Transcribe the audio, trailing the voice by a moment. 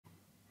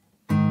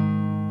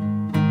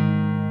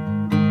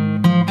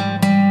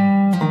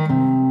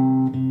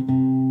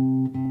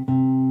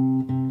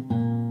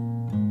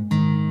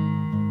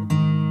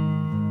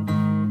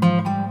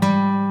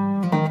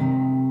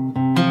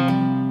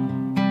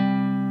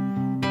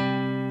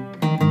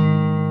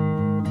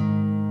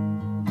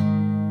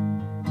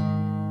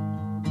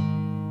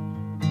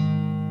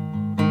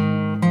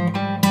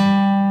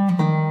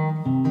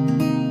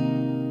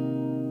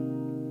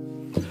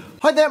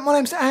Hi there, my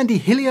name's Andy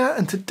Hillier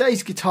and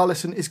today's guitar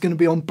lesson is going to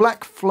be on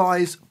Black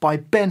Flies by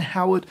Ben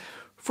Howard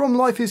from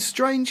Life is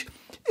Strange.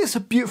 It's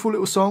a beautiful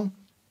little song.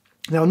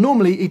 Now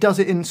normally he does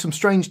it in some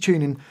strange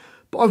tuning,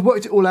 but I've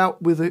worked it all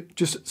out with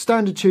just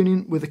standard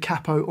tuning with a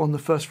capo on the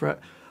first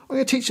fret. I'm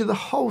going to teach you the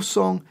whole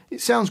song.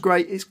 It sounds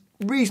great, it's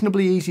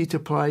reasonably easy to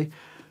play.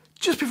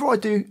 Just before I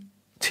do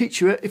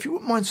teach you it, if you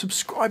wouldn't mind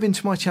subscribing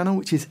to my channel,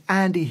 which is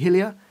Andy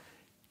Hillier,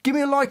 give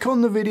me a like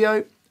on the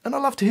video. And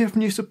I'd love to hear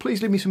from you, so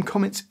please leave me some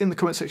comments in the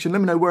comment section.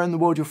 Let me know where in the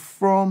world you're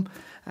from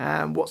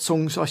and what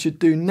songs I should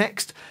do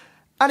next.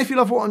 And if you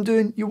love what I'm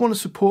doing, you want to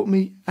support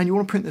me and you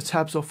want to print the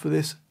tabs off for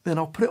this, then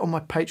I'll put it on my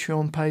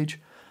Patreon page.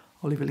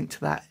 I'll leave a link to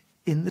that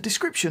in the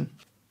description.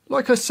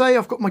 Like I say,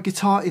 I've got my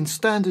guitar in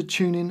standard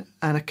tuning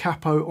and a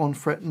capo on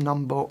fret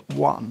number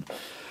 1.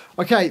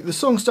 Okay, the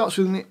song starts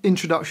with an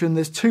introduction.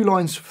 There's 2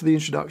 lines for the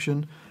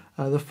introduction.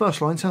 The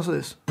first line sounds like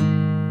this.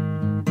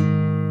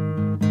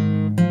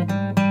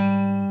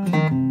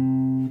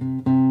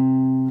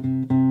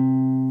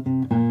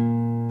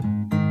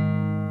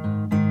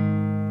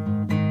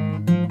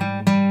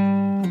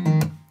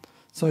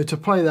 So to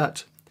play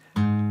that,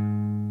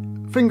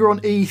 finger on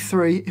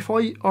E3,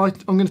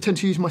 I'm going to tend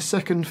to use my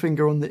second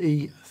finger on the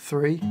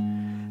E3,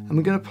 and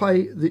we're going to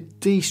play the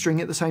D string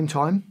at the same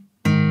time,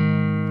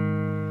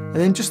 and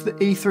then just the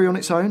E3 on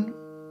its own,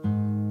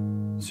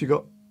 so you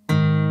got,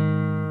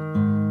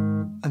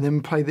 and then we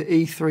play the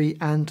E3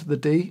 and the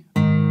D,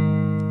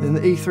 then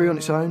the E3 on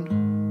its own,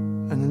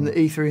 and then the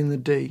E3 and the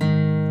D,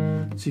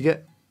 so you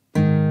get,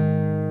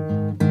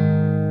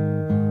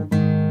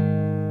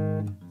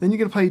 then you're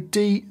going to play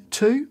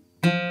D2,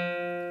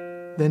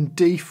 then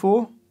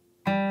D4,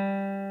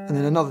 and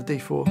then another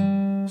D4.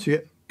 So you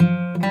get,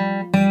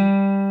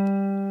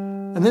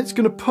 and then it's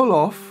going to pull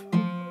off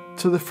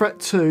to the fret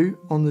 2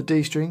 on the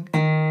D string,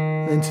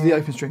 and then to the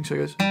open string. So it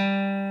goes.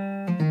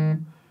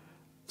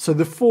 So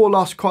the 4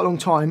 lasts quite a long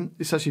time.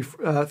 It's actually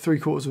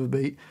 3/4 of a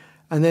beat,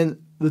 and then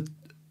the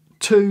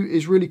 2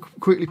 is really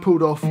quickly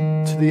pulled off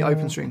to the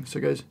open string. So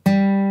it goes.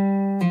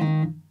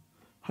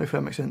 Hopefully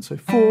that makes sense. So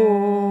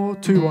 4,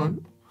 2,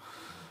 1.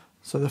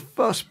 So the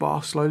first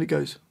bar slowly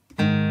goes.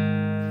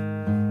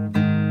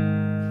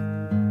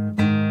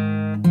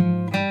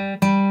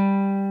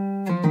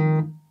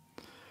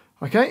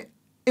 Okay,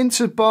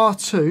 into bar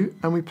 2,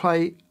 and we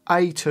play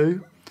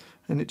A2,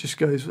 and it just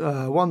goes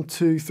 1,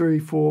 2, 3,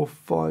 4,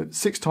 5,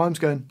 6 times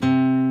going.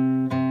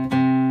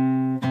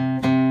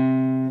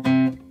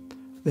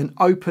 Then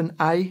open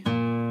A,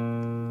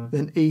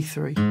 then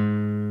E3.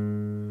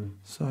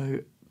 So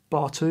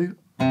bar 2.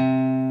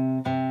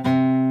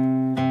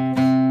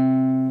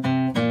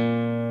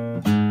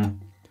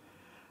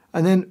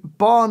 And then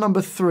bar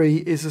number 3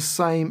 is the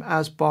same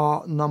as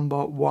bar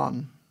number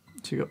 1.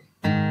 So you got.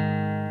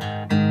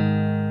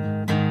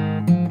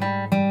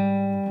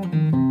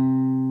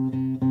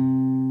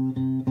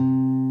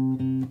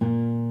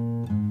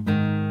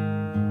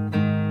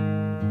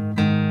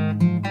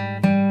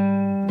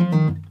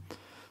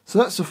 So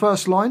that's the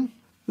first line.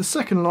 The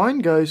second line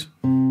goes.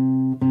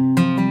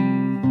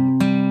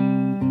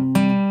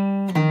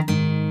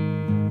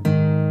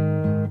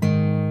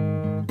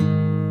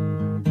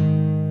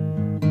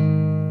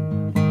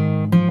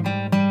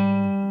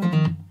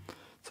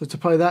 So to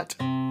play that,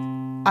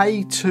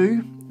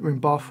 A2, we're in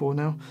bar 4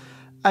 now,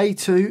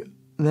 A2,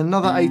 and then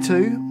another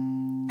A2,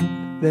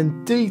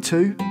 then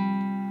D2,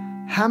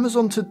 hammers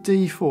onto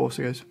D4,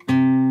 so it goes.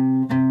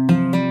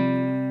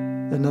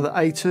 Then another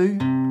A2,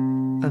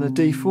 and a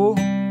D4,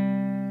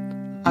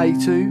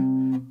 A2,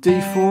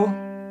 D4,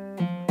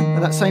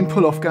 and that same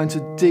pull off going to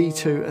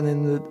D2 and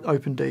then the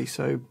open D.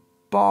 So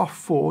bar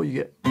 4 you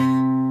get.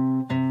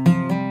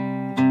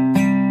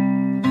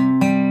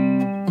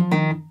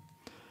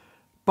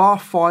 Bar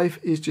 5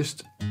 is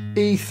just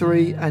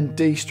E3 and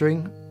D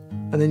string,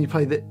 and then you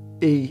play the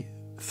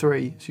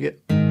E3, so you get,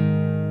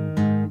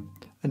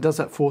 and does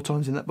that 4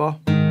 times in that bar.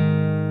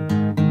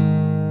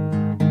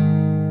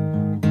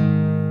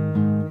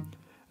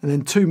 And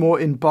then 2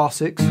 more in bar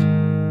 6,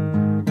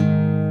 and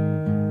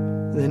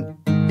then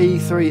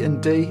E3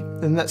 and D,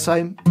 and that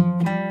same,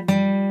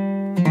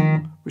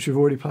 which we've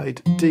already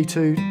played,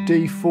 D2,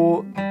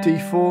 D4,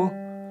 D4,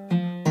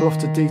 pull off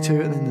to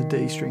D2 and then the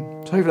D string.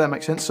 So hopefully that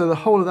makes sense. So the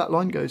whole of that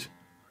line goes.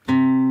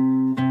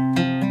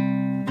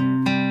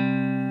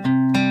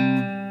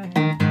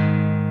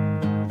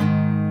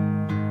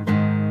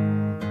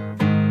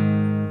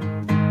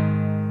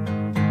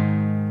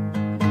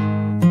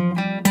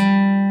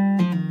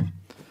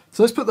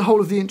 So let's put the whole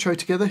of the intro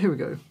together. Here we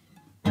go.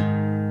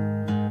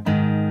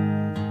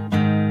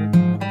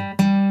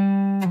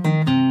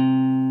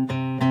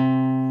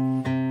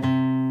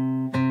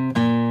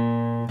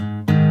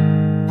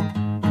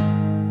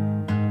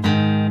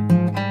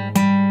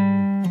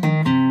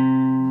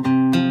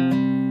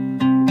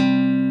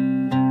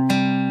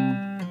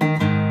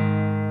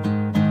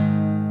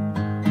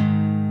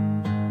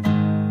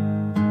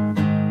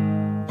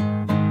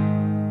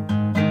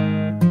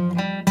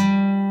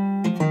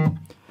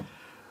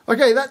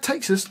 Okay, that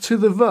takes us to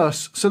the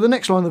verse. So the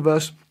next line of the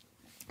verse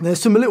There's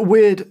some little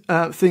weird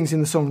things in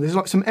the song. There's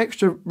like some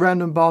extra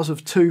random bars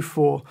of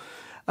 2/4.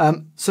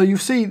 So you'll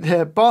see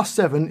here, bar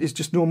 7 is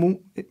just normal,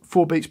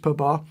 4 beats per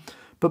bar.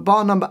 But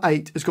bar number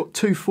 8 has got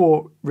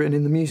 2/4 written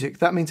in the music.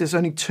 That means there's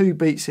only 2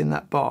 beats in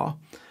that bar.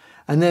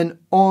 And then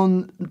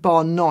on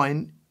bar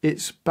 9,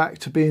 it's back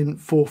to being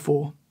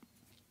 4/4.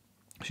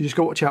 So you just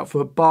got to watch out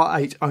for bar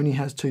 8 only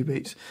has 2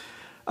 beats.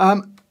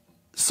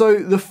 So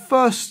the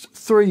first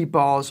 3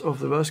 bars of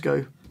the verse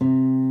go.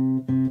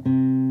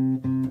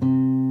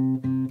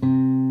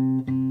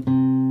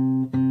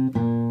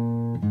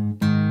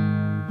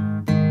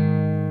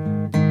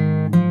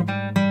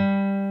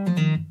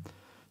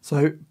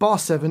 So bar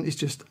 7 is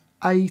just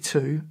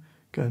A2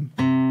 going.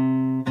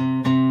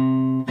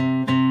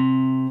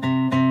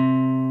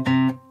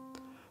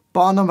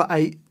 Bar number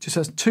 8 just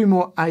has 2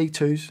 more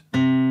A2s,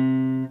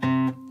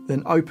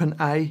 then open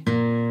A,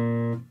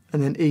 and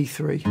then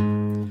E3.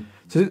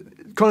 So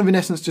kind of in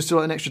essence just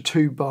like an extra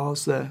 2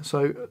 bars there.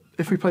 So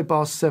if we play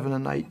bars 7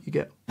 and 8, you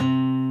get.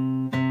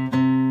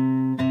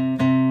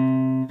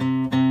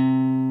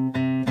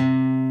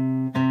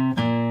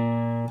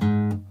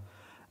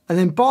 And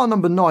then bar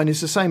number 9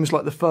 is the same as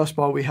like the first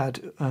bar we had,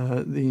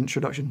 the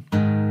introduction.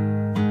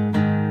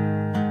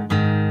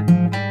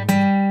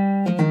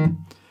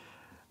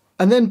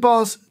 And then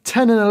bars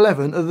 10 and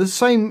 11 are the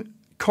same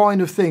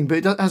kind of thing,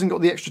 but it hasn't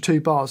got the extra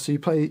 2 bars. So you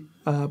play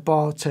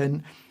bar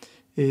 10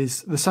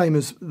 is the same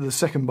as the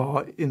second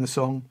bar in the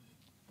song,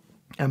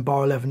 and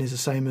bar 11 is the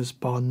same as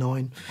bar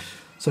 9.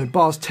 So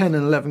bars 10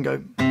 and 11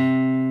 go.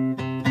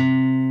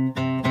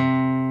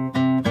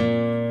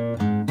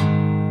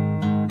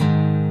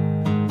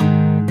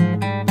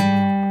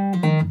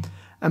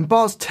 And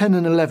bars 10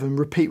 and 11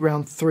 repeat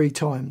round 3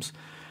 times.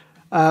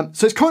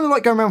 So it's kind of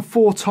like going around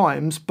 4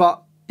 times,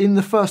 but in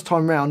the first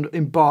time round,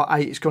 in bar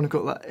 8, it's kind of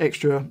got that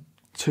extra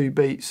 2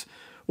 beats,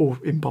 or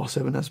in bar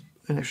 7, that's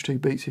an extra 2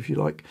 beats if you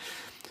like.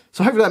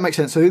 So hopefully that makes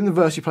sense. So in the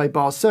verse, you play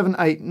bars 7,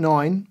 8,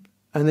 9,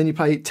 and then you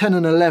play 10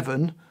 and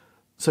 11.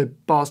 So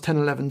bars 10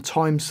 and 11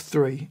 times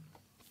 3.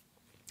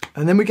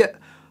 And then we get,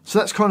 so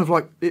that's kind of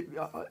like,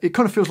 it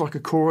kind of feels like a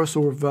chorus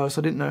or a verse.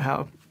 I didn't know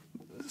how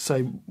to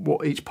say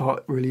what each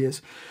part really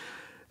is.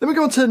 Then we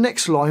go on to the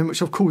next line,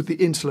 which I've called the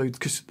interlude,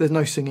 because there's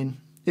no singing.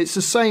 It's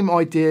the same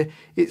idea.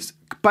 It's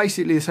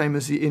basically the same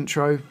as the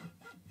intro.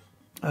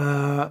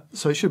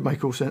 So it should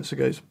make all sense. It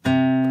goes.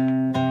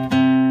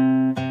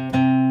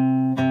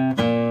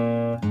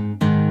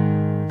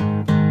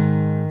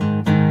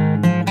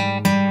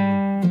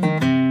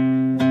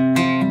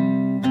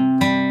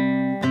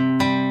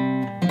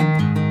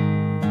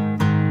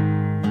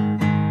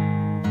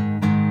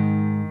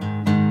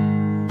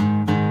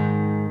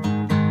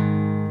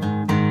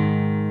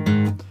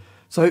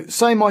 So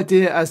same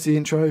idea as the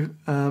intro,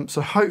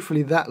 so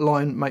hopefully that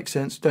line makes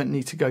sense, don't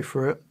need to go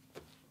through it.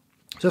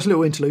 So that's a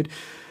little interlude.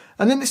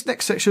 And then this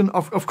next section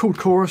I've called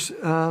chorus.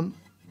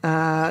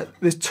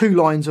 There's 2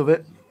 lines of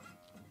it.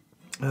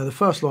 The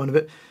first line of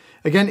it,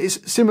 again, it's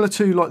similar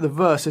to like the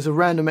verse, there's a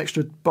random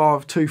extra bar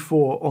of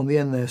 2/4 on the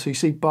end there. So you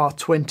see bar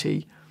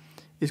 20,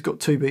 it's got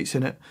 2 beats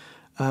in it.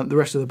 The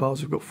rest of the bars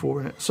have got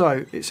 4 in it.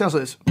 So it sounds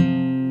like this.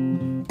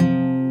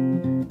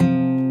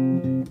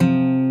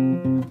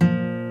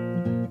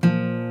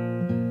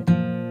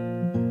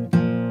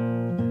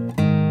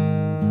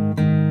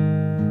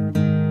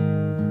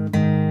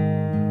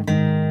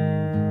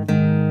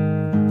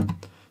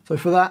 So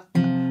for that,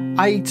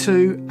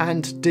 A2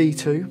 and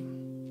D2,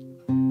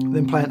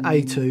 then play an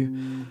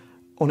A2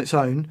 on its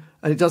own,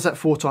 and it does that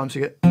 4 times.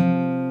 You get,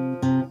 and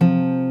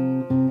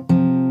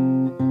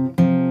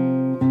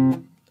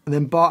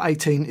then bar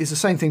 18 is the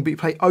same thing, but you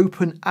play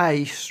open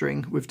A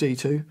string with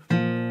D2,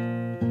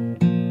 and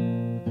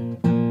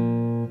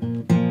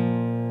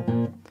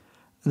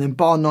then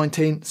bar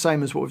 19,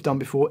 same as what we've done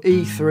before,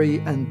 E3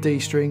 and D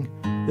string,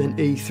 then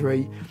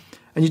E3.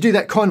 And you do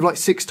that kind of like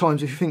 6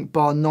 times. If you think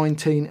bar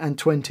 19 and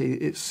 20,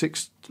 it's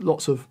 6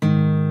 lots of.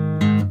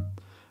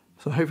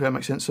 So hopefully that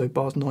makes sense. So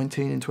bars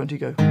 19 and 20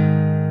 go.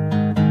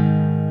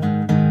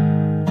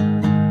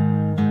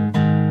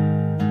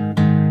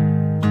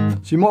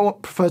 So you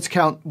might prefer to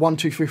count 1,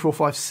 2, 3, 4,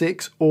 5,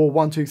 6, or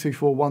 1, 2, 3,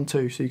 4, 1,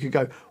 2. So you could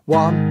go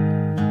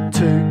 1,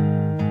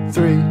 2,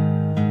 3,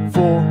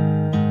 4,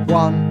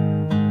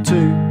 1,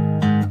 2.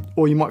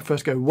 Or you might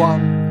first go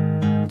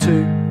 1,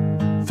 2,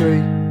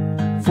 3,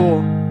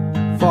 4,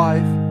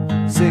 5,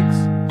 6.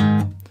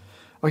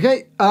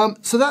 Okay,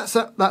 so that's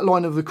that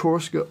line of the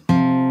chorus. Go.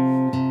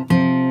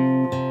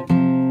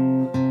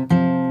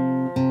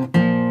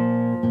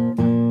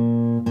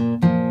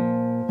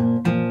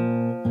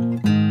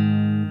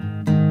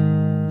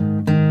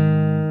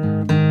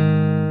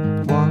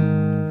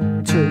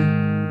 One, two.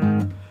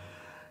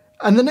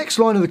 And the next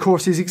line of the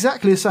chorus is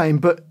exactly the same,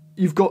 but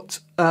you've got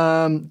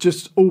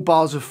just all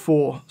bars of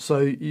 4,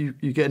 so you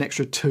get an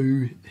extra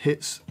 2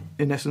 hits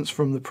in essence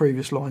from the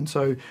previous line.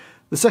 So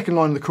the second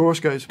line of the chorus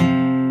goes.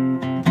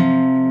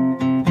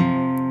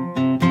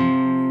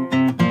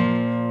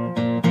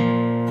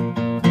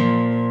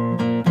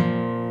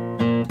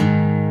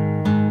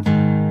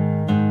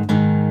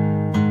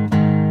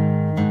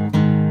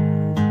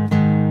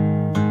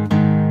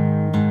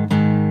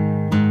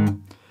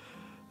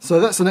 So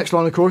that's the next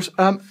line of chorus.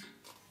 Then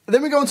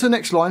we go on to the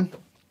next line.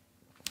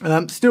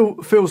 Still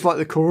feels like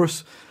the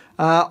chorus.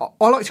 I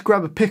like to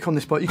grab a pick on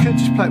this part. You could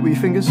just play it with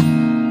your fingers,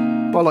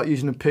 but I like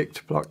using a pick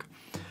to pluck.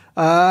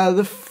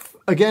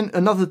 Again,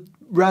 another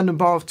random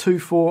bar of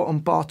 2/4 on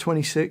bar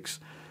 26.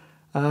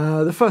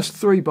 The first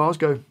 3 bars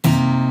go.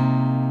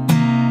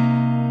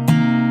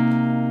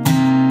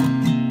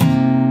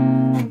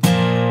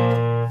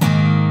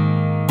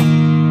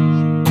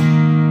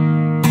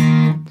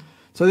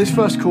 So this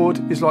first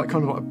chord is like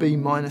kind of like a B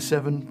minor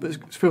 7, but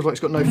it feels like it's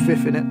got no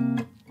fifth in it.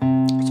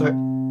 So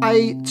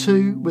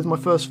A2 with my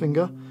first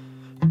finger,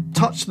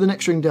 touch the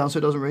next string down so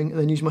it doesn't ring, and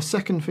then use my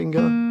second finger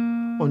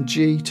on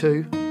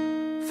G2,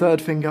 third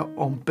finger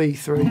on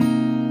B3.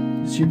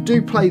 So you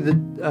do play the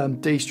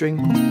D string,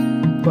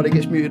 but it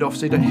gets muted off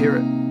so you don't hear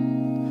it.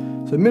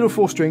 So middle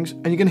 4 strings,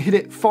 and you're going to hit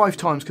it 5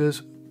 times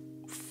because there's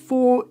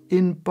 4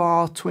 in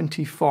bar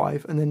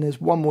 25, and then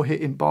there's 1 more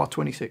hit in bar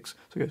 26.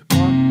 So it goes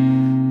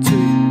 1, 2,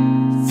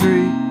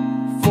 3,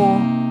 4,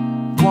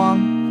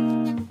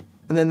 1,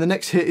 and then the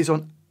next hit is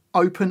on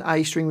open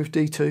A string with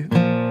D2,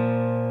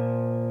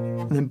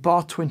 and then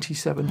bar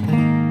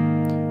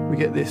 27 we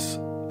get this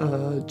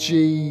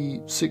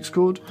G6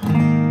 chord,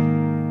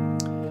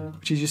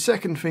 which is your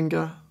second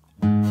finger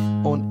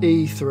on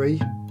E3,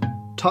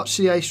 touch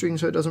the A string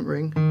so it doesn't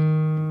ring,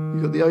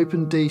 you've got the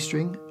open D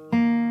string,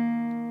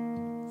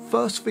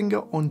 first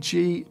finger on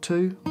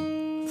G2,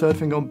 third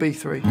finger on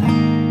B3,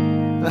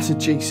 and that's a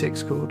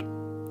G6 chord.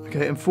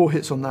 Okay, and 4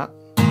 hits on that.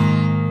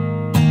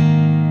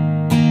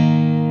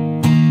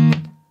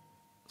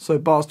 So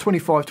bars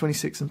 25,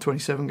 26 and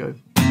 27 go.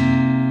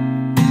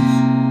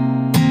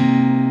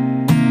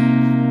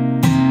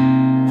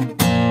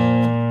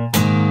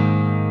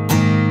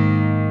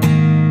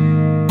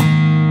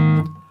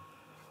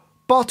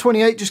 Bar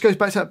 28 just goes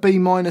back to that B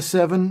minor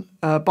 7.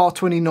 Bar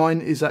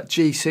 29 is that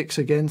G6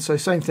 again, so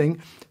same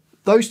thing.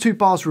 Those 2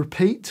 bars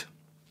repeat,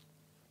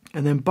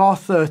 and then bar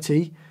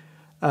 30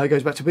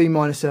 goes back to B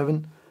minor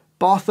 7.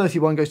 Bar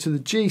 31 goes to the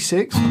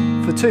G6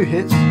 for 2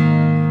 hits.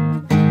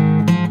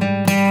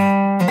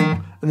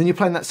 And then you're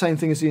playing that same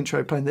thing as the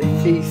intro, playing the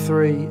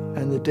E3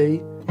 and the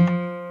D.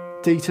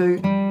 D2,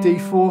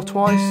 D4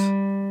 twice.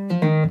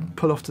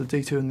 Pull off to the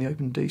D2 and the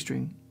open D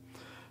string.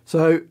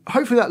 So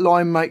hopefully that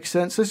line makes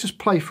sense. Let's just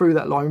play through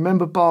that line.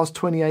 Remember bars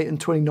 28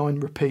 and 29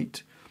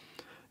 repeat.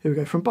 Here we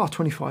go, from bar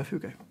 25, here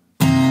we go.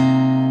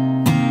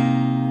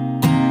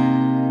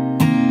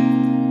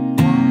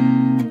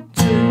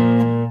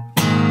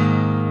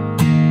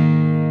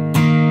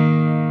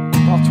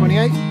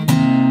 28.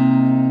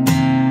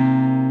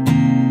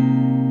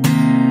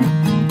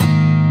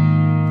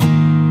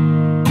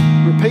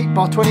 Repeat,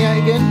 bar 28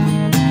 again.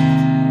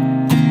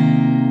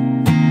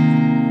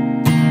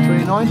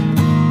 29.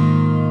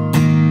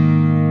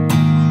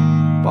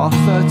 Bar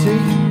 30.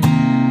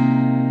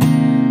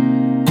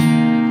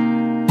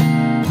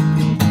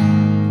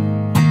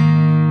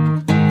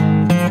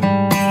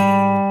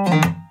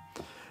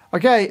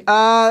 Okay,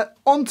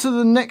 on to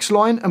the next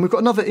line, and we've got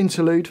another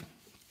interlude.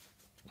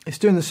 It's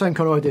doing the same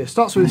kind of idea.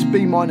 Starts with this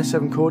B minor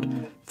 7 chord,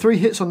 3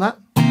 hits on that.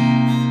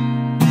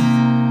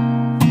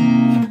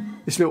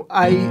 This little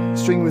A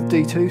string with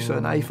D2, so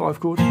an A5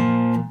 chord.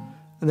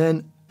 And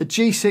then a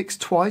G6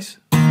 twice.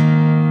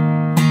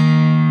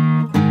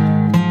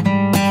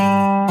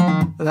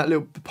 And that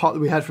little part that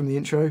we had from the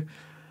intro.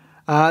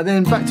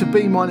 Then back to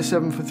B minor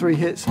 7 for 3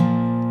 hits,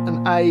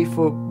 an A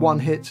for 1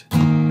 hit,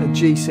 and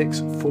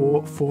G6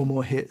 for 4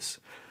 more hits.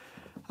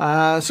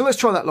 So let's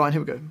try that line. Here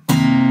we go.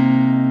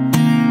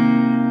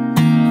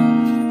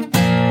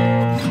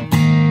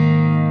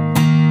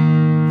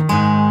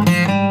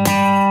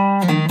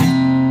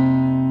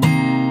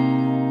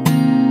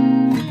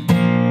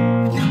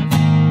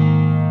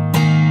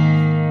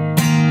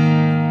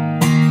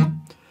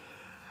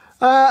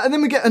 And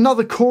then we get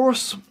another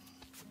chorus.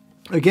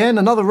 Again,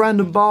 another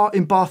random bar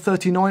in bar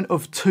 39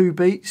 of 2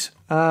 beats.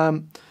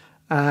 The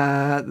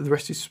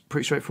rest is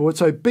pretty straightforward.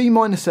 So B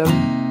minor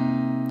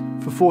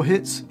 7 for 4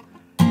 hits.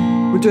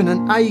 We're doing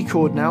an A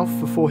chord now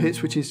for 4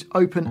 hits, which is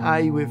open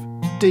A with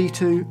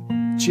D2,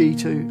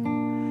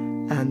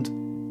 G2 and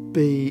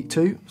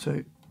B2.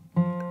 So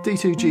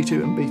D2,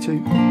 G2 and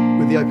B2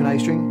 with the open A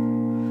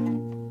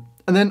string.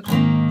 And then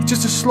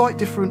just a slight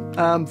different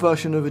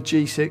version of a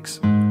G6.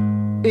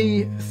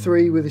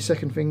 E3 with the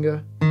second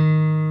finger,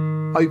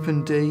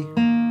 open D,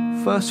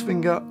 first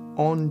finger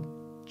on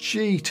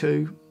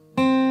G2,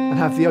 and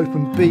have the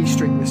open B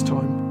string this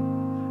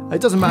time.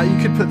 It doesn't matter, you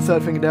could put the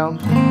third finger down,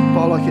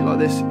 but I like it like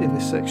this in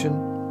this section.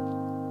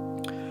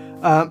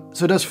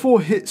 So it does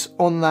 4 hits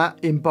on that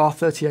in bar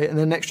 38, and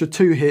then an extra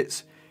 2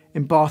 hits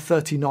in bar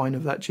 39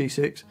 of that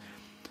G6.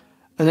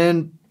 And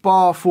then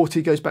bar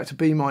 40 goes back to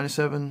B minor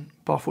 7,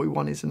 bar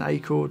 41 is an A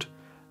chord,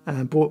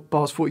 and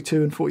bars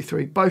 42 and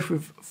 43, both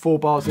with 4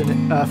 bars in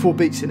it, 4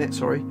 beats in it,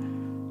 sorry,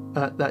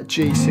 that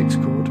G6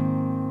 chord.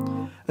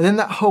 And then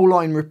that whole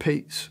line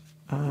repeats.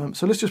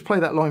 So let's just play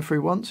that line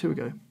through once. Here we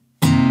go.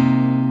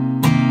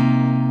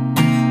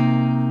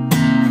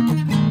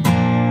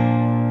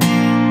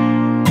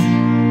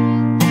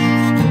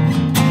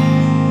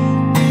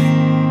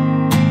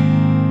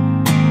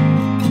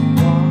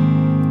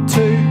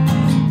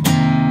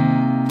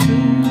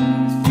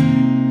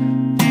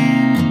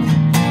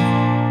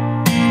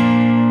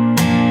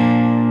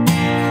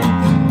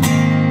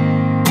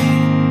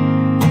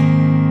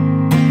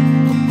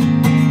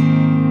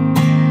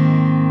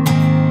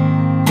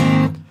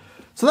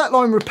 that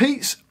line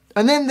repeats,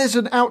 and then there's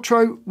an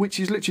outro,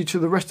 which is literally to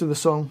the rest of the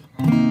song.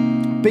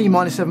 B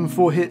minor 7,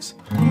 4 hits,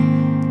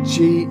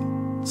 G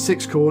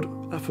 6 chord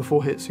for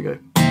 4 hits. You go.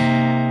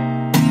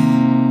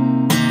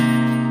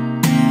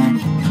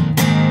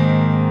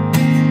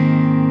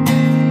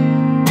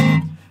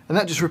 And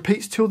that just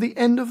repeats till the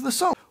end of the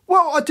song.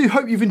 Well, I do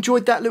hope you've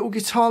enjoyed that little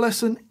guitar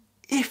lesson.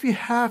 If you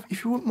have,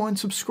 if you wouldn't mind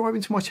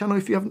subscribing to my channel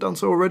if you haven't done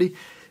so already,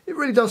 it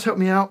really does help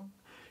me out.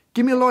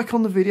 Give me a like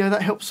on the video,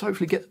 that helps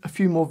hopefully get a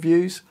few more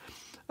views.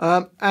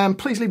 And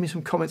please leave me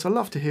some comments, I'd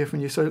love to hear from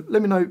you. So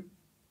let me know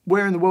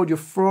where in the world you're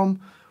from,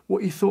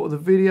 what you thought of the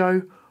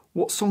video,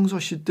 what songs I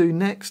should do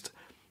next.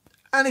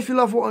 And if you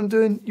love what I'm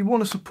doing, you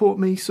want to support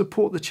me,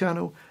 support the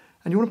channel,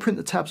 and you want to print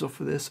the tabs off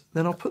for this,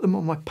 then I'll put them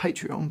on my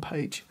Patreon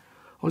page.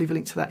 I'll leave a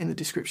link to that in the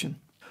description.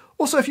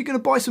 Also, if you're going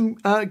to buy some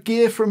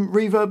gear from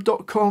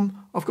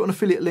reverb.com, I've got an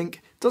affiliate link.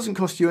 It doesn't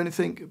cost you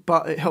anything,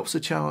 but it helps the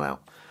channel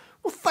out.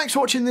 Well, thanks for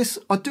watching this.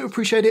 I do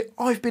appreciate it.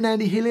 I've been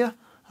Andy Hillier,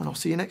 and I'll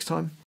see you next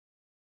time.